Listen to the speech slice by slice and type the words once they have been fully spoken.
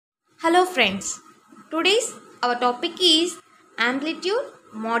Hello friends, today's our topic is Amplitude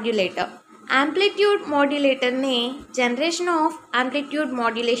Modulator. Amplitude Modulator ne generation of Amplitude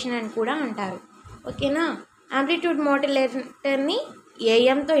Modulation అని కూడా అంటారు. ఓకేనా? Amplitude Modulator ని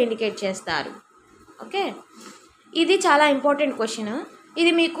AM తో ఇండికేట్ చేస్తారు. ఓకే, ఇది చాలా ఇంపార్టెంట్ క్వశ్చన్.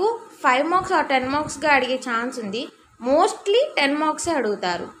 ఇది మీకు 5 మార్క్స్ ఆర్ 10 మార్క్స్గా అడిగే ఛాన్స్ ఉంది. మోస్ట్లీ 10 మార్క్సే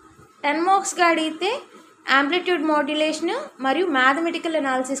అడుగుతారు. 10 మార్క్స్గా అడిగితే యాంప్లిట్యూడ్ మాడ్యులేషన్ మరియు మ్యాథమెటికల్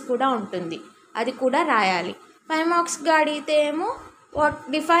అనాలిసిస్ కూడా ఉంటుంది, అది కూడా రాయాలి. 5 మార్క్స్గా అడిగితే ఏమో వాట్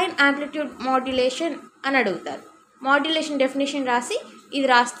డిఫైన్ యాంప్లిట్యూడ్ మాడ్యులేషన్ అని అడుగుతారు. మాడ్యులేషన్ డెఫినేషన్ రాసి ఇది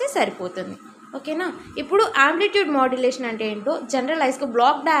రాస్తే సరిపోతుంది. ఓకేనా? ఇప్పుడు యాంప్లిట్యూడ్ మాడ్యులేషన్ అంటే ఏంటో జనరలైజ్గా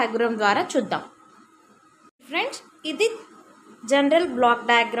బ్లాక్ డయాగ్రామ్ ద్వారా చూద్దాం. ఫ్రెండ్స్, ఇది general block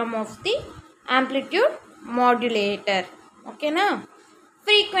diagram of the amplitude modulator. ఓకేనా?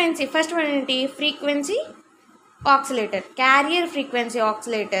 ఫ్రీక్వెన్సీ ఫస్ట్ వన్ ఏంటి? Frequency accelerator, carrier frequency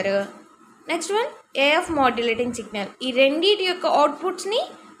accelerator. Next one AF modulating signal. ఈ రెండింటి యొక్క అవుట్పుట్స్ని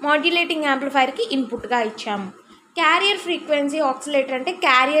మాడ్యులేటింగ్ యాంప్లిఫైర్కి ఇన్పుట్గా ఇచ్చాము. క్యారియర్ ఫ్రీక్వెన్సీ ఆక్సిలేటర్ అంటే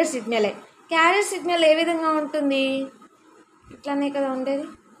క్యారియర్ సిగ్నలే. క్యారియర్ సిగ్నల్ ఏ విధంగా ఉంటుంది? ఇట్లానే కదా ఉండేది,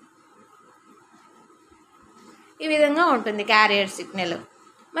 ఈ విధంగా ఉంటుంది క్యారియర్ సిగ్నల్.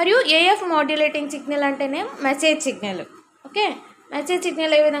 మరియు ఏఎఫ్ మాడ్యులేటింగ్ సిగ్నల్ అంటేనే message signal. Okay, message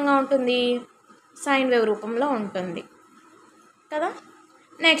signal ఏ విధంగా ఉంటుంది? సైన్ వేవ్ రూపంలో ఉంటుంది కదా.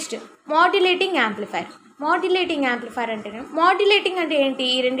 Next modulating amplifier. Modulating amplifier అంటేనే, మాడ్యులేటింగ్ అంటే ఏంటి?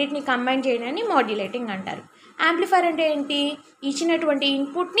 ఈ రెండింటిని కంబైన్ చేయడాన్ని మాడ్యులేటింగ్ అంటారు. యాంప్లిఫైర్ అంటే ఏంటి? ఇచ్చినటువంటి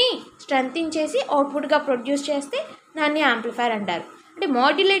ఇన్పుట్ని స్ట్రెంథెన్ చేసి అవుట్పుట్గా ప్రొడ్యూస్ చేస్తే దాన్ని యాంప్లిఫైర్ అంటారు. అంటే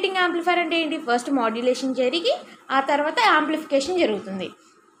మాడ్యులేటింగ్ యాంప్లిఫైర్ అంటే ఏంటి? ఫస్ట్ మాడ్యులేషన్ జరిగి ఆ తర్వాత యాంప్లిఫికేషన్ జరుగుతుంది.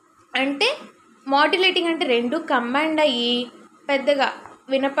 అంటే మాడ్యులేటింగ్ అంటే రెండు కంబైండ్ అయ్యి పెద్దగా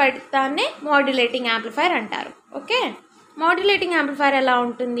వినపడతానే మాడ్యులేటింగ్ యాంప్లిఫైర్ అంటారు. ఓకే, మాడ్యులేటింగ్ యాంప్లిఫైర్ ఎలా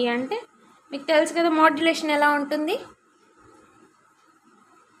ఉంటుంది అంటే మీకు తెలుసు కదా. మాడ్యులేషన్ ఎలా ఉంటుంది?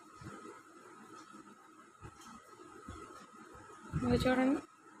 చూడండి,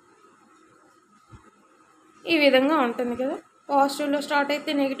 ఈ విధంగా ఉంటుంది కదా. పాజిటివ్లో స్టార్ట్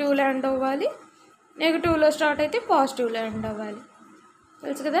అయితే నెగిటివ్లో ఎండ్ అవ్వాలి, నెగిటివ్లో స్టార్ట్ అయితే పాజిటివ్లో ఎండ్ అవ్వాలి.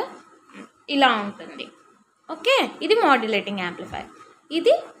 తెలుసు కదా, ఇలా ఉంటుంది. ఓకే, ఇది మాడ్యులేటింగ్ యాంప్లిఫైర్.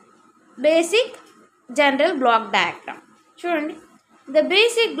 ఇది బేసిక్ జనరల్ బ్లాక్ డయాగ్రామ్. చూడండి, the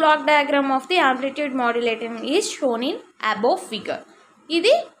basic block diagram of the amplitude modulator is shown in above figure.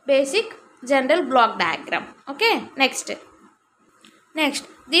 ఇది basic general block diagram. Okay, next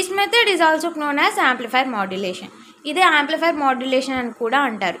this method is also known as amplifier modulation. ఇదే amplifier modulation అని కూడా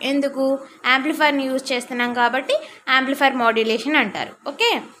అంటారు. ఎందుకు? యాంప్లిఫైర్ని use చేస్తున్నాం కాబట్టి amplifier modulation అంటారు.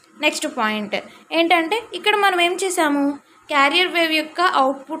 Okay, next point ఏంటంటే ఇక్కడ మనం ఏం చేసాము? క్యారియర్ వేవ్ యొక్క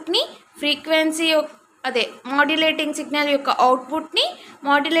అవుట్పుట్ని ఫ్రీక్వెన్సీ అదే మాడ్యులేటింగ్ సిగ్నల్ యొక్క అవుట్పుట్ని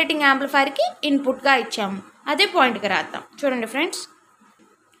మాడ్యులేటింగ్ యాంప్లిఫైర్కి ఇన్పుట్గా ఇచ్చాము. అదే పాయింట్గా రాద్దాం. చూడండి friends,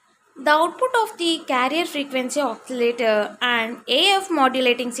 the output of the carrier frequency oscillator and AF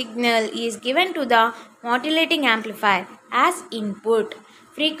modulating signal is given to the modulating amplifier as input.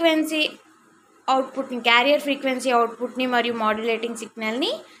 Frequency output ni carrier frequency output ni మరియు modulating signal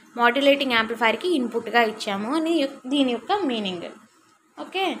ni modulating amplifier కి input గా ఇచ్చాము అని దీని యొక్క meaning.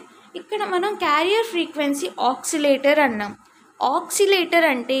 Okay, ఇక్కడ మనం carrier frequency accelerator అన్నాం. ఆక్సిలేటర్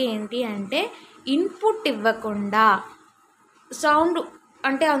అంటే ఏంటి అంటే ఇన్పుట్ ఇవ్వకుండా సౌండ్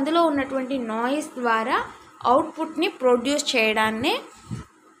అంటే అందులో ఉన్నటువంటి నాయిస్ ద్వారా అవుట్పుట్ని ప్రొడ్యూస్ చేయడాన్నే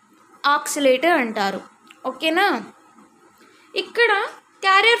ఆక్సిలేటర్ అంటారు. ఓకేనా? ఇక్కడ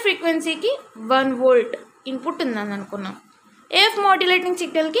క్యారియర్ ఫ్రీక్వెన్సీకి 1 వోల్ట్ ఇన్పుట్ ఉందని అనుకున్నాం. AF modulating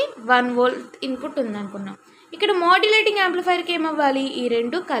సిగ్నల్కి 1 volt input ఉందనుకున్నాం. ఇక్కడ మాడ్యులేటింగ్ యాంప్లిఫైర్కి ఏమవ్వాలి? ఈ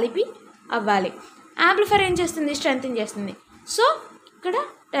రెండు కలిపి అవ్వాలి. యాంప్లిఫైర్ ఏం చేస్తుంది? స్ట్రెంథెన్ చేస్తుంది. సో ఇక్కడ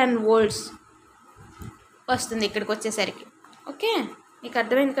 10 వోల్ట్స్ వస్తుంది ఇక్కడికి వచ్చేసరికి. ఓకే, మీకు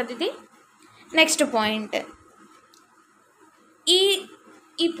అర్థమైంది కదా ఇది. నెక్స్ట్ పాయింట్,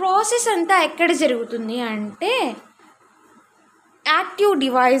 ఈ ప్రాసెస్ అంతా ఎక్కడ జరుగుతుంది అంటే యాక్టివ్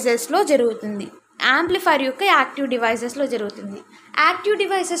డివైజెస్లో జరుగుతుంది. యాంప్లిఫైర్ యొక్క యాక్టివ్ డివైజెస్లో జరుగుతుంది. యాక్టివ్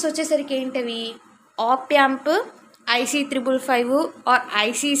డివైసెస్ వచ్చేసరికి ఏంటవి? Op amp, IC355 are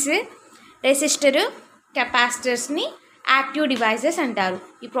ICs, resistor, కెపాసిటర్స్ని active devices అంటారు.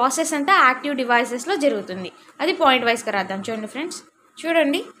 ఈ ప్రాసెస్ అంతా యాక్టివ్ డివైసెస్లో జరుగుతుంది. అది పాయింట్ వైస్గా రాద్దాం. చూడండి ఫ్రెండ్స్,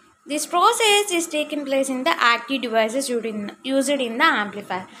 చూడండి, this process is taken place in the active devices used in the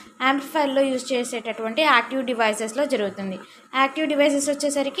amplifier. యాంప్లిఫైర్లో use చేసేటటువంటి యాక్టివ్ డివైసెస్లో జరుగుతుంది. యాక్టివ్ డివైసెస్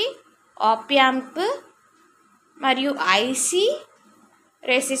వచ్చేసరికి ఆప్ యాంప్ మరియు ఐసీ,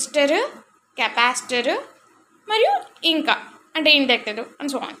 రెసిస్టర్, కెపాసిటర్ మరియు ఇంకా అంటే inductor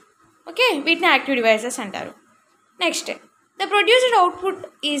and so on. Okay, వీటిని యాక్టివ్ డివైసెస్ అంటారు. Next, the produced output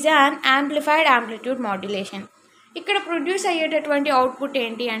is an amplified amplitude modulation. ఇక్కడ ప్రొడ్యూస్ అయ్యేటటువంటి అవుట్పుట్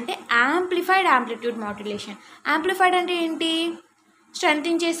ఏంటి అంటే యాంప్లిఫైడ్ యాంప్లిట్యూడ్ మాడ్యులేషన్. యాంప్లిఫైడ్ అంటే ఏంటి?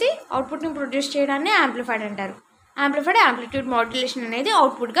 స్ట్రెంథించేసి అవుట్పుట్ని ప్రొడ్యూస్ చేయడాన్ని యాంప్లిఫైడ్ అంటారు. యాంప్లిఫైడ్ యాంప్లిట్యూడ్ మాడ్యులేషన్ అనేది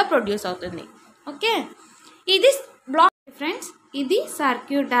అవుట్పుట్గా ప్రొడ్యూస్ అవుతుంది. ఓకే, ఇది బ్లాక్ ఫ్రెండ్స్. ఇది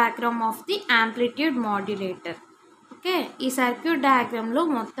circuit diagram of the amplitude modulator. Okay, ఈ సర్క్యూట్ డయాగ్రామ్లో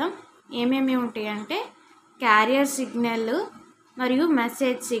మొత్తం ఏమేమి ఉంటాయి అంటే క్యారియర్ సిగ్నల్ మరియు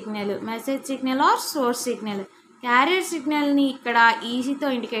message signal are source signal. Carrier సిగ్నల్ని ఇక్కడ ఈసీతో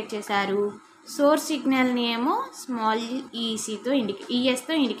ఇండికేట్ చేశారు, సోర్స్ సిగ్నల్ని ఏమో స్మాల్ ఈసీతో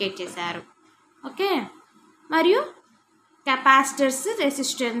ఈఎస్తో ఇండికేట్ చేశారు. ఓకే, మరియు capacitors,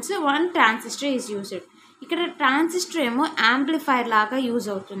 resistance, one transistor is used. ఇక్కడ ట్రాన్సిస్టర్ ఏమో యాంప్లిఫైర్ లాగా యూజ్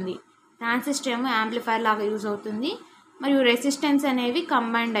అవుతుంది, మరియు రెసిస్టెన్స్ అనేవి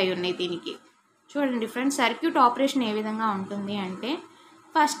కంబైన్డ్ అయి ఉన్నాయి దీనికి. చూడండి ఫ్రెండ్స్, సర్క్యూట్ ఆపరేషన్ ఏ విధంగా ఉంటుంది అంటే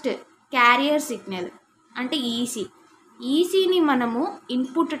ఫస్ట్ క్యారియర్ సిగ్నల్ అంటే ఈసీని మనము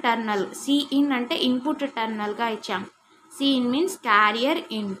ఇన్పుట్ టర్మినల్, సిఇన్ అంటే ఇన్పుట్ టర్మినల్గా ఇచ్చాం. Cin means carrier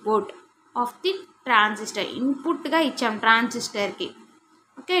input of the transistor, ఇన్పుట్గా ఇచ్చాం ట్రాన్సిస్టర్కి.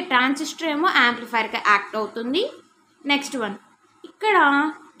 ఓకే, ట్రాన్సిస్టర్ ఏమో యాంప్లిఫైర్గా యాక్ట్ అవుతుంది. నెక్స్ట్ వన్, ఇక్కడ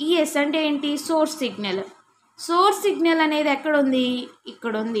ఈఎస్ అంటే ఏంటి? సోర్స్ సిగ్నల్ అనేది ఎక్కడ ఉంది?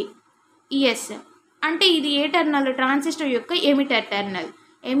 ఇక్కడ ఉంది. ఈఎస్ అంటే ఇది ఏ టర్మినల్? ట్రాన్సిస్టర్ యొక్క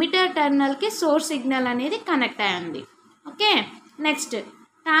ఎమిటర్ టర్మినల్కి సోర్స్ సిగ్నల్ అనేది కనెక్ట్ అయి ఉంది. ఓకే, నెక్స్ట్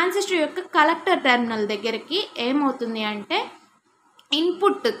ట్రాన్సిస్టర్ యొక్క కలెక్టర్ టర్మినల్ దగ్గరికి ఏమవుతుంది అంటే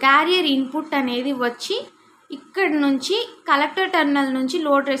క్యారియర్ ఇన్పుట్ అనేది వచ్చి ఇక్కడ నుంచి కలెక్టర్ టర్మినల్ నుంచి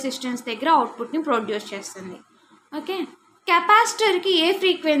లోడ్ రెసిస్టెన్స్ దగ్గర అవుట్పుట్ని ప్రొడ్యూస్ చేస్తుంది. ఓకే, కెపాసిటర్కి ఏ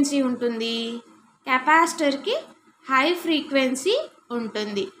ఫ్రీక్వెన్సీ ఉంటుంది? కెపాసిటర్కి హై ఫ్రీక్వెన్సీ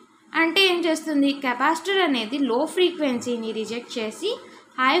ఉంటుంది. అంటే ఏం చేస్తుంది? కెపాసిటర్ అనేది లో ఫ్రీక్వెన్సీని రిజెక్ట్ చేసి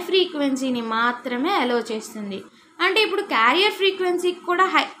హై ఫ్రీక్వెన్సీని మాత్రమే అలో చేస్తుంది. అంటే ఇప్పుడు క్యారియర్ ఫ్రీక్వెన్సీకి కూడా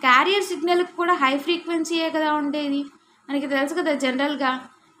క్యారియర్ సిగ్నల్కి కూడా హై ఫ్రీక్వెన్సీయే కదా ఉండేది, మనకి తెలుసు కదా. జనరల్గా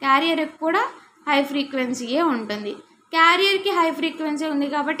క్యారియర్కి కూడా హై ఫ్రీక్వెన్సీయే ఉంటుంది. క్యారియర్కి హై ఫ్రీక్వెన్సీ ఉంది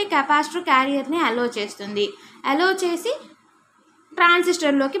కాబట్టి కెపాసిటర్ క్యారియర్ని అలో చేసి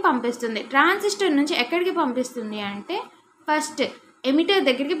ట్రాన్సిస్టర్లోకి పంపిస్తుంది. ట్రాన్సిస్టర్ నుంచి ఎక్కడికి పంపిస్తుంది అంటే ఫస్ట్ ఎమిటర్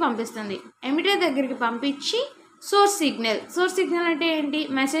దగ్గరికి పంపిస్తుంది. ఎమిటర్ దగ్గరికి పంపించి సోర్స్ సిగ్నల్ అంటే ఏంటి?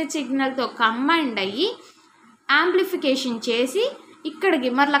 మెసేజ్ సిగ్నల్తో కంబైన్డ్ అయ్యి యాంప్లిఫికేషన్ చేసి ఇక్కడికి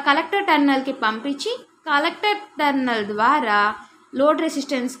మరలా కలెక్టర్ టర్మినల్కి పంపించి కలెక్టర్ టర్మినల్ ద్వారా లోడ్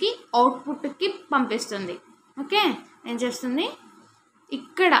రెసిస్టెన్స్కి అవుట్పుట్కి పంపిస్తుంది. ఓకే, ఏం చేస్తుంది?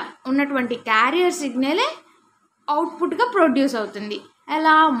 ఇక్కడ ఉన్నటువంటి క్యారియర్ సిగ్నలే అవుట్పుట్గా ప్రొడ్యూస్ అవుతుంది.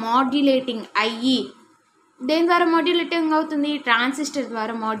 ఎలా? మాడ్యులేటింగ్ అయ్యి. దేని ద్వారా మాడ్యులేటింగ్ అవుతుంది? ట్రాన్సిస్టర్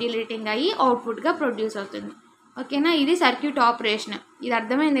ద్వారా మాడ్యులేటింగ్ అయ్యి అవుట్పుట్గా ప్రొడ్యూస్ అవుతుంది. ఓకేనా, ఇది సర్క్యూట్ ఆపరేషన్. ఇది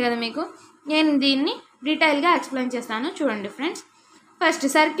అర్థమైంది కదా మీకు? నేను దీన్ని డీటెయిల్గా ఎక్స్ప్లెయిన్ చేస్తాను. చూడండి ఫ్రెండ్స్, ఫస్ట్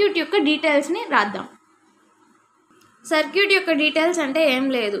సర్క్యూట్ యొక్క డీటెయిల్స్ని రాద్దాం. సర్క్యూట్ యొక్క డీటెయిల్స్ అంటే ఏం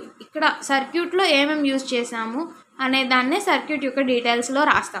లేదు, ఇక్కడ సర్క్యూట్లో ఏమేమి యూజ్ చేసాము అనే దాన్నే సర్క్యూట్ యొక్క డీటెయిల్స్లో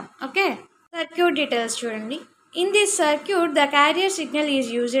రాస్తాం. ఓకే, సర్క్యూట్ డీటెయిల్స్ చూడండి. In this circuit the carrier signal is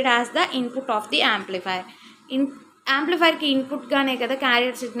used as the input of the amplifier. యాంప్లిఫైర్కి ఇన్పుట్గానే కదా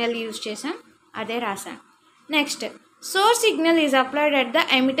క్యారియర్ సిగ్నల్ యూజ్ చేసాం, అదే రాసాం. Next, source signal is applied at the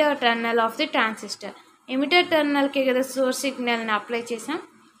emitter terminal of the transistor. Emitter టర్మినల్కి కదా source సిగ్నల్ని apply చేసాం,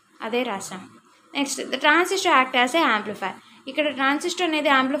 అదే రాసాం. Next, the transistor act as a amplifier. ఇక్కడ transistor అనేది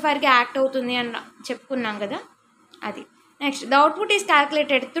యాంప్లిఫైర్కి యాక్ట్ అవుతుంది అని చెప్పుకున్నాం కదా, అది. Next, the output is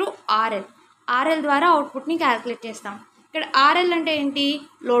calculated through RL ద్వారా అవుట్పుట్ని క్యాల్కులేట్ చేస్తాం. ఇక్కడ ఆర్ఎల్ అంటే ఏంటి?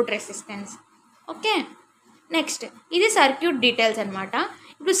 Load resistance. ఓకే, నెక్స్ట్ ఇది సర్క్యూట్ డీటెయిల్స్ అనమాట.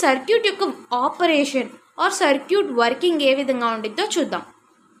 ఇప్పుడు సర్క్యూట్ యొక్క ఆపరేషన్ ఆర్ సర్క్యూట్ వర్కింగ్ ఏ విధంగా ఉండిద్దో చూద్దాం.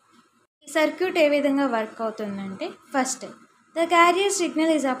 ఈ సర్క్యూట్ ఏ విధంగా వర్క్ అవుతుందంటే first the carrier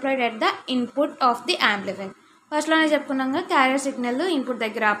signal is applied at the input of the amplifier. ఫస్ట్లోనే చెప్పుకున్నాక carrier signal input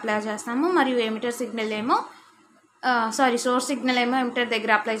దగ్గర అప్లై చేస్తాము, మరియు ఎమిటర్ సిగ్నల్ ఏమో సోర్స్ సిగ్నల్ ఏమో ఎమిటర్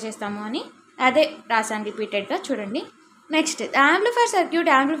దగ్గర అప్లై చేస్తాము అని అదే రాసాను రిపీటెడ్గా. చూడండి, next the amplifier circuit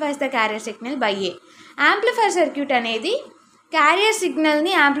amplifies the carrier signal by A. Amplifier circuit అనేది క్యారియర్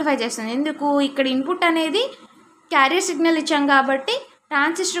సిగ్నల్ని యాంప్లిఫై చేస్తుంది. ఎందుకు? ఇక్కడ ఇన్పుట్ అనేది క్యారియర్ సిగ్నల్ ఇచ్చాం కాబట్టి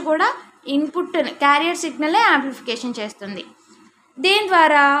ట్రాన్సిస్టర్ కూడా ఇన్పుట్ క్యారియర్ సిగ్నలే యాంప్లిఫికేషన్ చేస్తుంది. దేని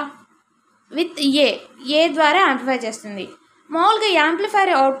ద్వారా? విత్ ఏ ద్వారా యాంప్లిఫై చేస్తుంది. మామూలుగా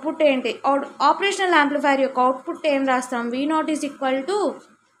యాంప్లిఫైర్ అవుట్పుట్ ఏంటి? ఆపరేషనల్ యాంప్లిఫైర్ యొక్క అవుట్పుట్ ఏం రాస్తాం? V0 is equal to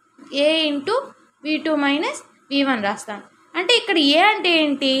A into V2 minus V1 రాస్తాం. అంటే ఇక్కడ ఏ అంటే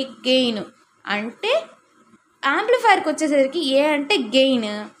ఏంటి? గెయిన్. అంటే యాంప్లిఫైర్కి వచ్చేసరికి ఏ అంటే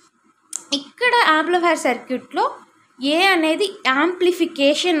గెయిన్. ఇక్కడ యాంప్లిఫైర్ సర్క్యూట్లో ఏ అనేది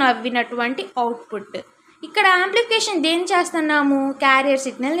యాంప్లిఫికేషన్ అవ్వినటువంటి అవుట్పుట్. ఇక్కడ యాంప్లిఫికేషన్ దేని చేస్తున్నాము, క్యారియర్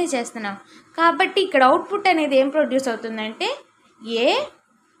సిగ్నల్ని చేస్తున్నాము. కాబట్టి ఇక్కడ అవుట్పుట్ అనేది ఏం ప్రొడ్యూస్ అవుతుందంటే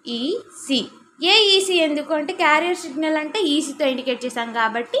ఏఈసి. ఏఈసి ఎందుకు అంటే క్యారియర్ సిగ్నల్ అంటే ఈసీతో ఇండికేట్ చేసాం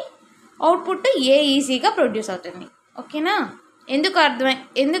కాబట్టి అవుట్పుట్ ఏఈసిగా ప్రొడ్యూస్ అవుతుంది. ఓకేనా?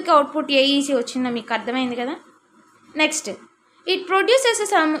 ఎందుకు అవుట్పుట్ ఏఈసి వచ్చిందో మీకు అర్థమైంది కదా. Next, it produces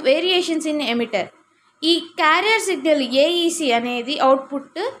some variations in emitter. ఈ క్యారియర్ సిగ్నల్ ఏఈసి అనేది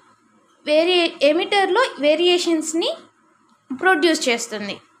అవుట్పుట్ ఎమిటర్లో వేరియేషన్స్ని ప్రొడ్యూస్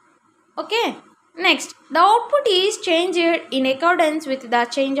చేస్తుంది. Okay. Next, the output is changed in accordance with the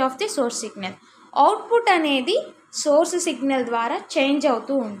change of the source signal. Output అనేది సోర్స్ సిగ్నల్ ద్వారా change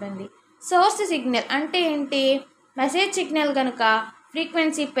అవుతూ ఉంటుంది. Source signal అంటే ఏంటి? Message signal కనుక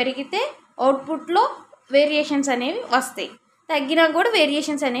ఫ్రీక్వెన్సీ పెరిగితే అవుట్పుట్లో వేరియేషన్స్ అనేవి వస్తాయి, తగ్గినా కూడా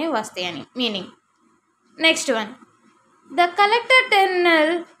వేరియేషన్స్ అనేవి వస్తాయి అని meaning. Next one, the collector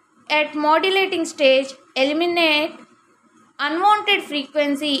terminal at modulating stage eliminate unwanted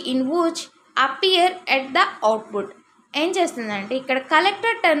frequency in which appear at the output. ఏం చేస్తుందంటే ఇక్కడ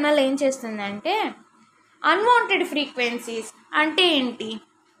కలెక్టర్ టెర్మినల్ ఏం చేస్తుందంటే అన్వాంటెడ్ ఫ్రీక్వెన్సీస్ అంటే ఏంటి?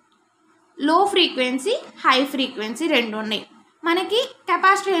 లో ఫ్రీక్వెన్సీ, హై ఫ్రీక్వెన్సీ రెండు ఉన్నాయి. మనకి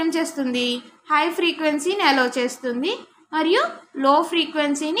కెపాసిటర్ ఏం చేస్తుంది? హై ఫ్రీక్వెన్సీని అలో చేస్తుంది మరియు లో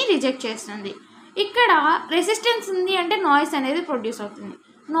ఫ్రీక్వెన్సీని రిజెక్ట్ చేస్తుంది. ఇక్కడ రెసిస్టెన్స్ ఉంది అంటే నాయిస్ అనేది ప్రొడ్యూస్ అవుతుంది.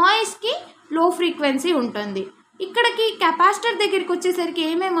 నాయిస్కి లో ఫ్రీక్వెన్సీ ఉంటుంది. ఇక్కడికి కెపాసిటర్ దగ్గరికి వచ్చేసరికి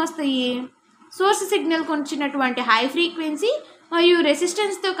ఏమేమి వస్తాయి? సోర్స్ సిగ్నల్కి వచ్చినటువంటి హై ఫ్రీక్వెన్సీ మరియు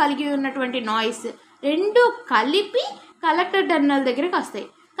రెసిస్టెన్స్తో కలిగి ఉన్నటువంటి నాయిస్ రెండు కలిపి కలెక్టర్ టెర్మినల్ దగ్గరికి వస్తాయి.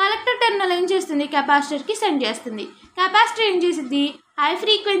 కలెక్టర్ టెర్మినల్ ఏం చేస్తుంది? కెపాసిటర్కి సెండ్ చేస్తుంది. కెపాసిటర్ ఏం చేసిద్ది? హై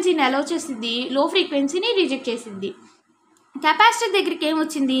ఫ్రీక్వెన్సీని అలౌ చేసిద్ది, లో ఫ్రీక్వెన్సీని రిజెక్ట్ చేసిద్ది. కెపాసిటర్ దగ్గరికి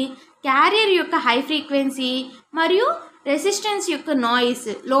ఏమొచ్చింది? క్యారియర్ యొక్క హై ఫ్రీక్వెన్సీ మరియు రెసిస్టెన్స్ యొక్క నాయిస్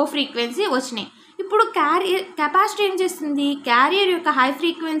లో ఫ్రీక్వెన్సీ వచ్చినాయి. ఇప్పుడు కెపాసిటర్ ఏం చేస్తుంది? క్యారియర్ యొక్క హై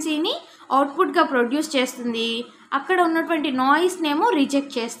ఫ్రీక్వెన్సీని అవుట్పుట్గా ప్రొడ్యూస్ చేస్తుంది, అక్కడ ఉన్నటువంటి నాయిస్నేమో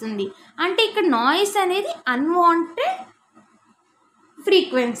రిజెక్ట్ చేస్తుంది. అంటే ఇక్కడ నాయిస్ అనేది అన్వాంటెడ్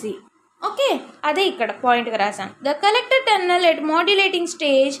ఫ్రీక్వెన్సీ. ఓకే, అదే ఇక్కడ పాయింట్గా రాసాం. The collector terminal at modulating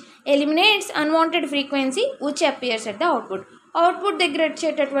stage eliminates unwanted frequency which appears at the output. Output దగ్గర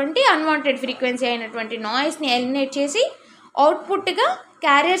వచ్చేటటువంటి అన్వాంటెడ్ ఫ్రీక్వెన్సీ అయినటువంటి నాయిస్ని ఎలిమినేట్ చేసి అవుట్పుట్గా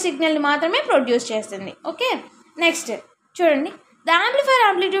క్యారియర్ సిగ్నల్ని మాత్రమే ప్రొడ్యూస్ చేస్తుంది. ఓకే. నెక్స్ట్ చూడండి, the amplifier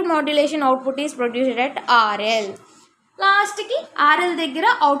amplitude modulation output is produced at RL. లాస్ట్కి RL దగ్గర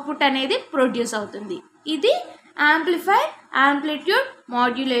అవుట్పుట్ అనేది ప్రొడ్యూస్ అవుతుంది. ఇది యాంప్లిఫైర్ ఆంప్లిట్యూడ్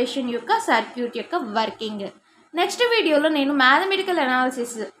మాడ్యులేషన్ యొక్క సర్క్యూట్ యొక్క వర్కింగ్. నెక్స్ట్ వీడియోలో నేను మ్యాథమెటికల్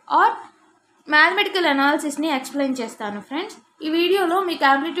అనాలిసిస్ని ఎక్స్ప్లెయిన్ చేస్తాను ఫ్రెండ్స్. ఈ వీడియోలో మీకు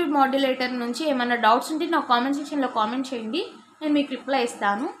యాంప్లిట్యూడ్ మాడ్యులేటర్ నుంచి ఏమైనా డౌట్స్ ఉంటే నా కామెంట్ సెక్షన్లో కామెంట్ చేయండి, నేను మీకు రిప్లై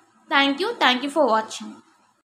ఇస్తాను. Thank you for watching.